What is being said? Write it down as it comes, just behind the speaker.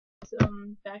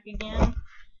back again.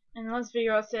 In the last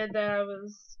video I said that I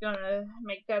was gonna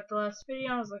make that the last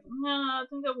video. I was like, no, I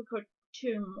think I'll record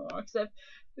 2 more, because I've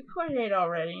recorded 8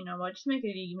 already, you know, but just make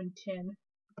it even 10.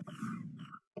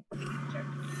 Check.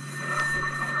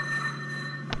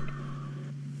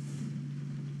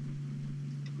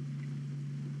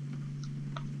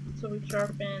 So we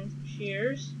sharpened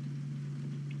shears.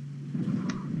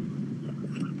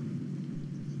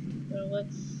 So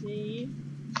let's see.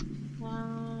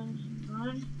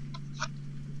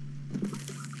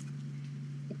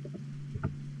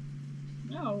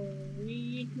 No,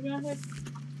 we do not have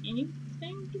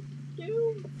anything to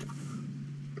do.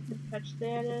 Touch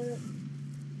that.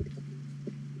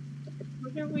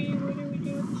 What do we do with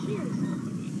the shears?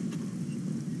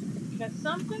 Got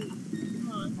something?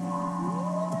 Come on.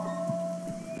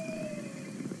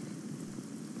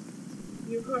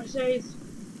 You horses.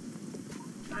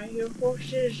 Are you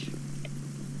horses?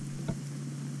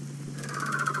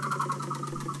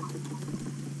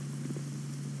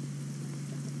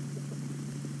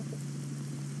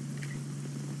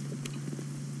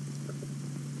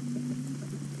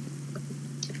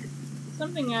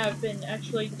 Something I've been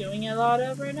actually doing a lot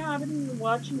of right now. I've been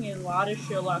watching a lot of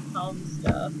Sherlock Holmes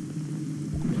stuff.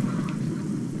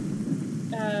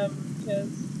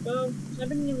 Because, well, I've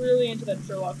been really into that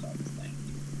Sherlock Holmes thing.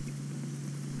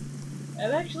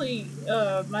 I've actually,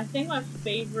 my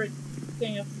favorite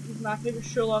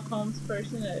Sherlock Holmes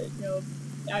person, you know,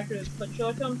 actor that's played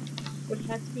Sherlock Holmes, would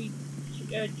have to be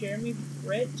Jeremy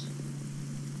Britt.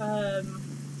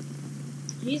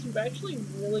 He's actually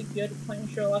really good at playing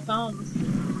Sherlock Holmes.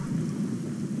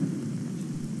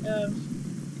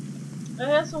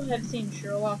 I also have seen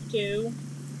Sherlock too,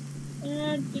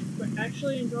 and did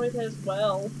actually enjoy that as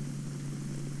well.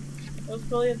 Those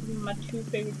probably have been my 2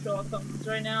 favorite Sherlock Holmes.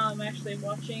 Right now I'm actually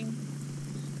watching,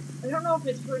 I don't know if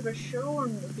it's part of a show or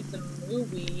if it's a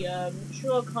movie,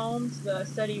 Sherlock Holmes, The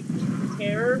Study of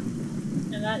Terror,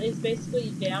 and that is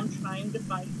basically them trying to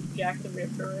find who Jack the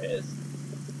Ripper is.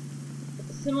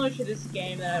 Similar to this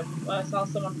game that I saw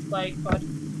someone play called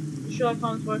Sherlock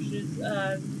Holmes vs.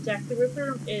 Jack the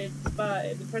Ripper. It's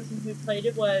by the person who played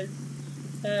it was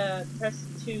press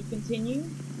to continue.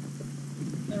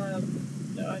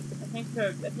 I think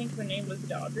her name was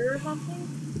Dodger or something.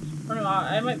 I don't know.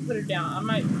 I might put her down. I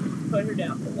might put her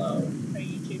down below her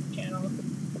YouTube channel.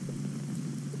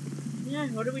 Yeah.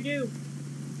 What do we do?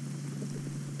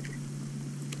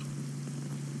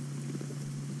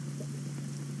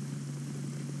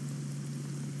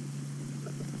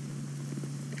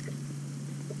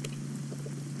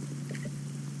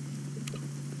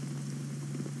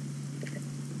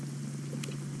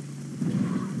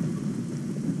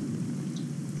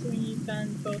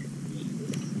 Found both of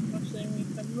these. Actually, we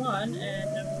found one,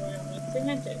 and now we're going to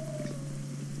hint it.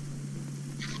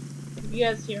 If you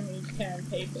guys hear me tearing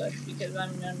paper, that's because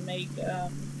I'm gonna make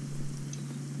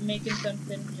making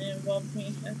something that involves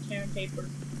me tearing paper.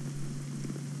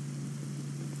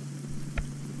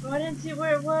 Oh, I didn't see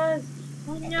where it was.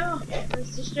 Oh no, I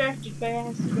was distracted by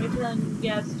acid right telling you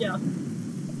guys stuff.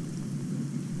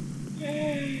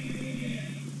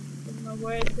 Don't know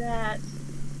where it's at.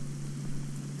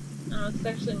 It's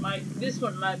actually this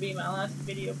one might be my last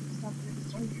video for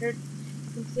something weird.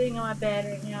 I'm sitting on my bed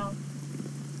right now.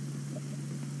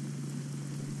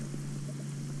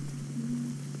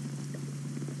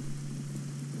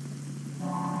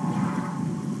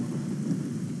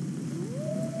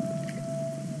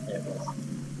 There it was.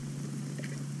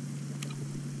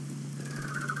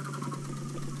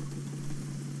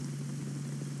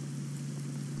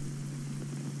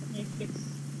 Let me fix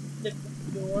the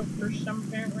door for some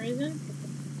apparent reason.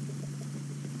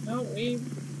 No, we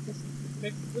just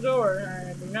fixed the door.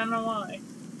 I do not know why.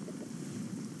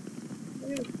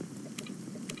 Ooh.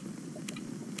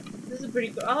 This is pretty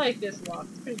cool. I like this lock.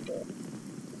 It's pretty cool.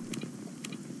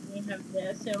 We have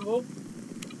that symbol.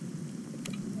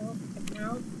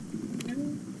 No.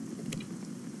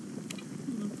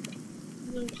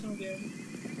 Those are some good.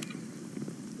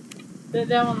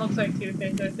 That one looks like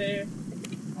toothpaste right there.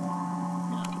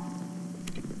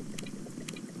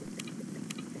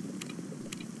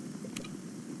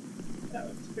 That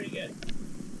looks pretty good.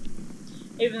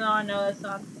 Even though I know that's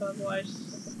not the puzzle, I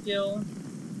still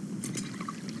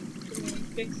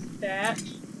fix that.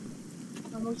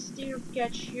 And we still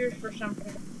get shears for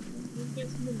something. Can we get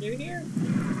something to do here?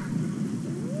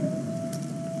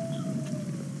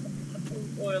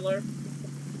 Oiler.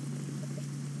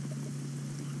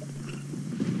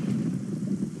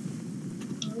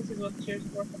 Oh, this is what the shears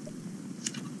are for.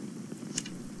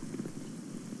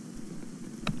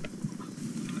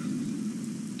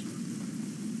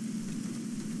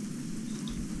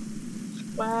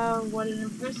 Wow, what an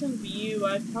impressive view.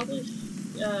 I probably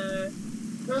it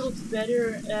looks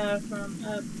better from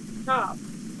up top.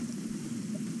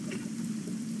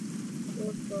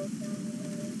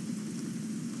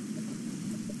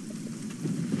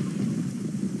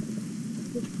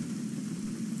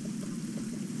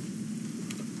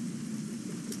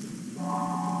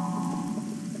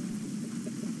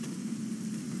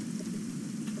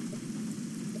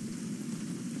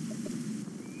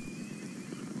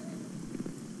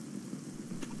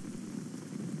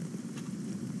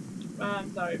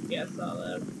 I'm sorry if you guys saw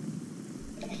that.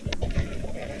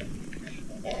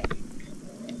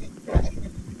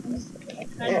 I'm just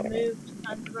trying to move to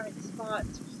find the right spot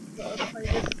by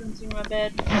distancing my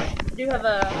bed. I do have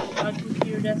a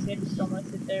computer desk, I just don't want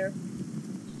to sit there.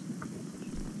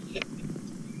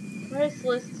 Price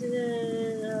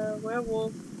listed,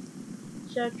 werewolf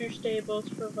shelter stables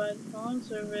provide the following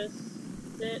service.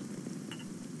 That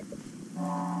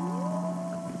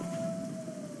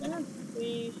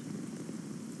we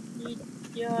need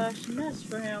some mess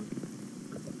for him.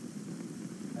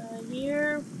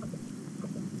 Here,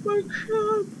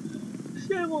 workshop,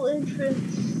 stable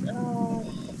entrance. Let's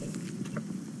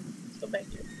go back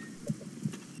to it.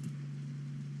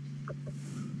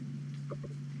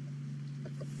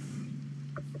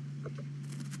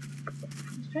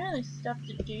 There's apparently stuff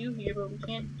to do here, but we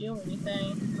can't do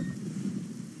anything.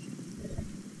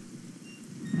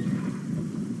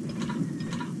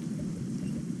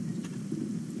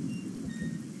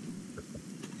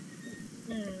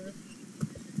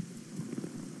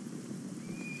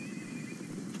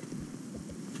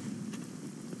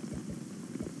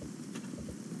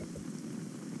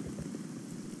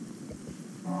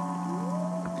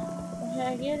 Okay,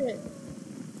 I get it.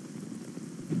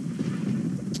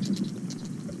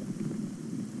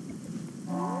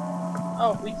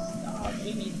 Oh, we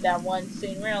need that one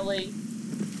scene, really.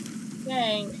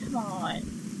 Dang, come on.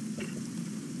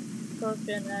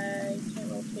 Broken, you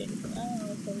can't rotate it.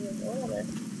 Oh, so we're water.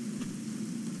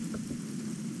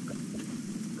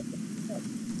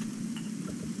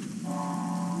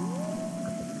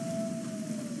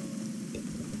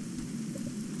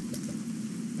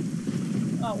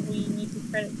 Oh, we need the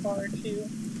credit card to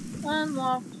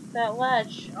unlock that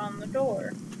latch on the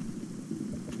door.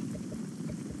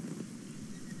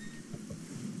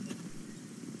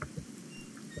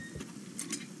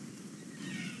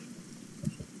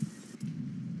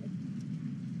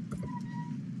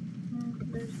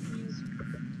 There's these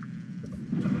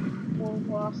gold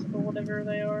wasps or whatever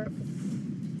they are.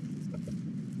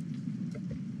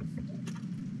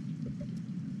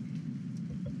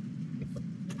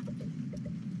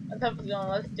 I thought it was gonna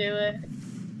let's do it.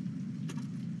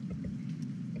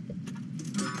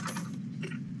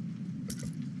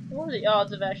 What are the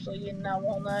odds of actually getting that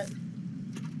walnut?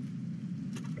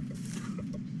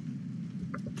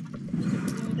 You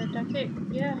need that duct tape?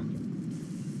 Yeah.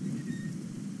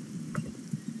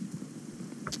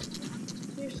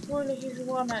 Here's squirrel, here's a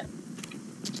walnut.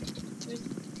 Here's...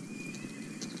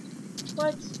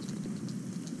 What?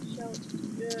 So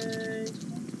good.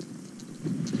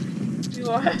 You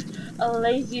are a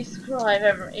laziest squirrel I've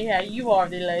ever... Yeah, you are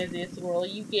the laziest squirrel.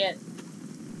 You can't...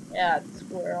 Yeah, it's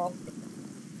squirrel.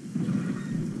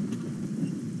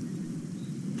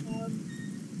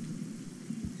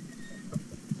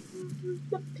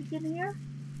 Something in here?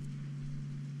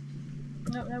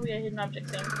 Nope, now we got a hidden object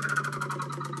thing.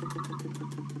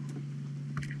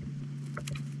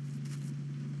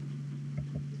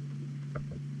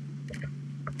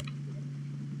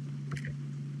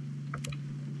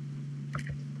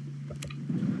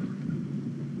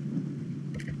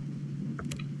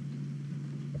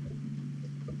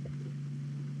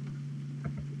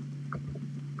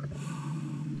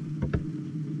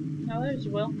 Oh, there's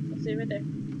your will. Let's see right there.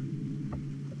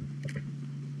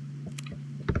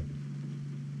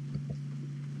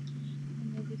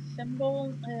 Maybe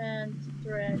symbol and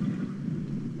thread.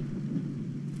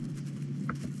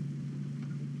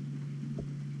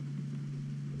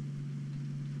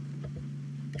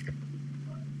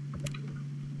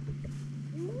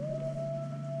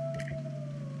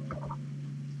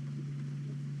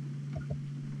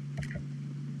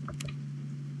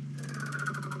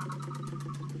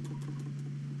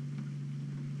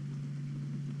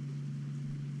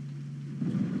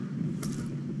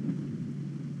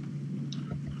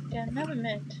 Yeah, never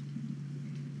meant.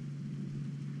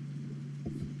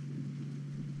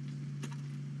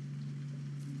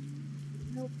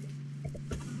 Nope.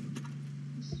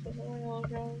 This is the oil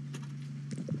road.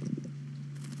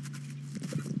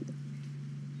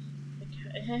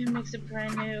 Okay, it makes it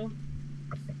brand new.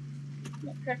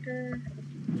 Nutcracker.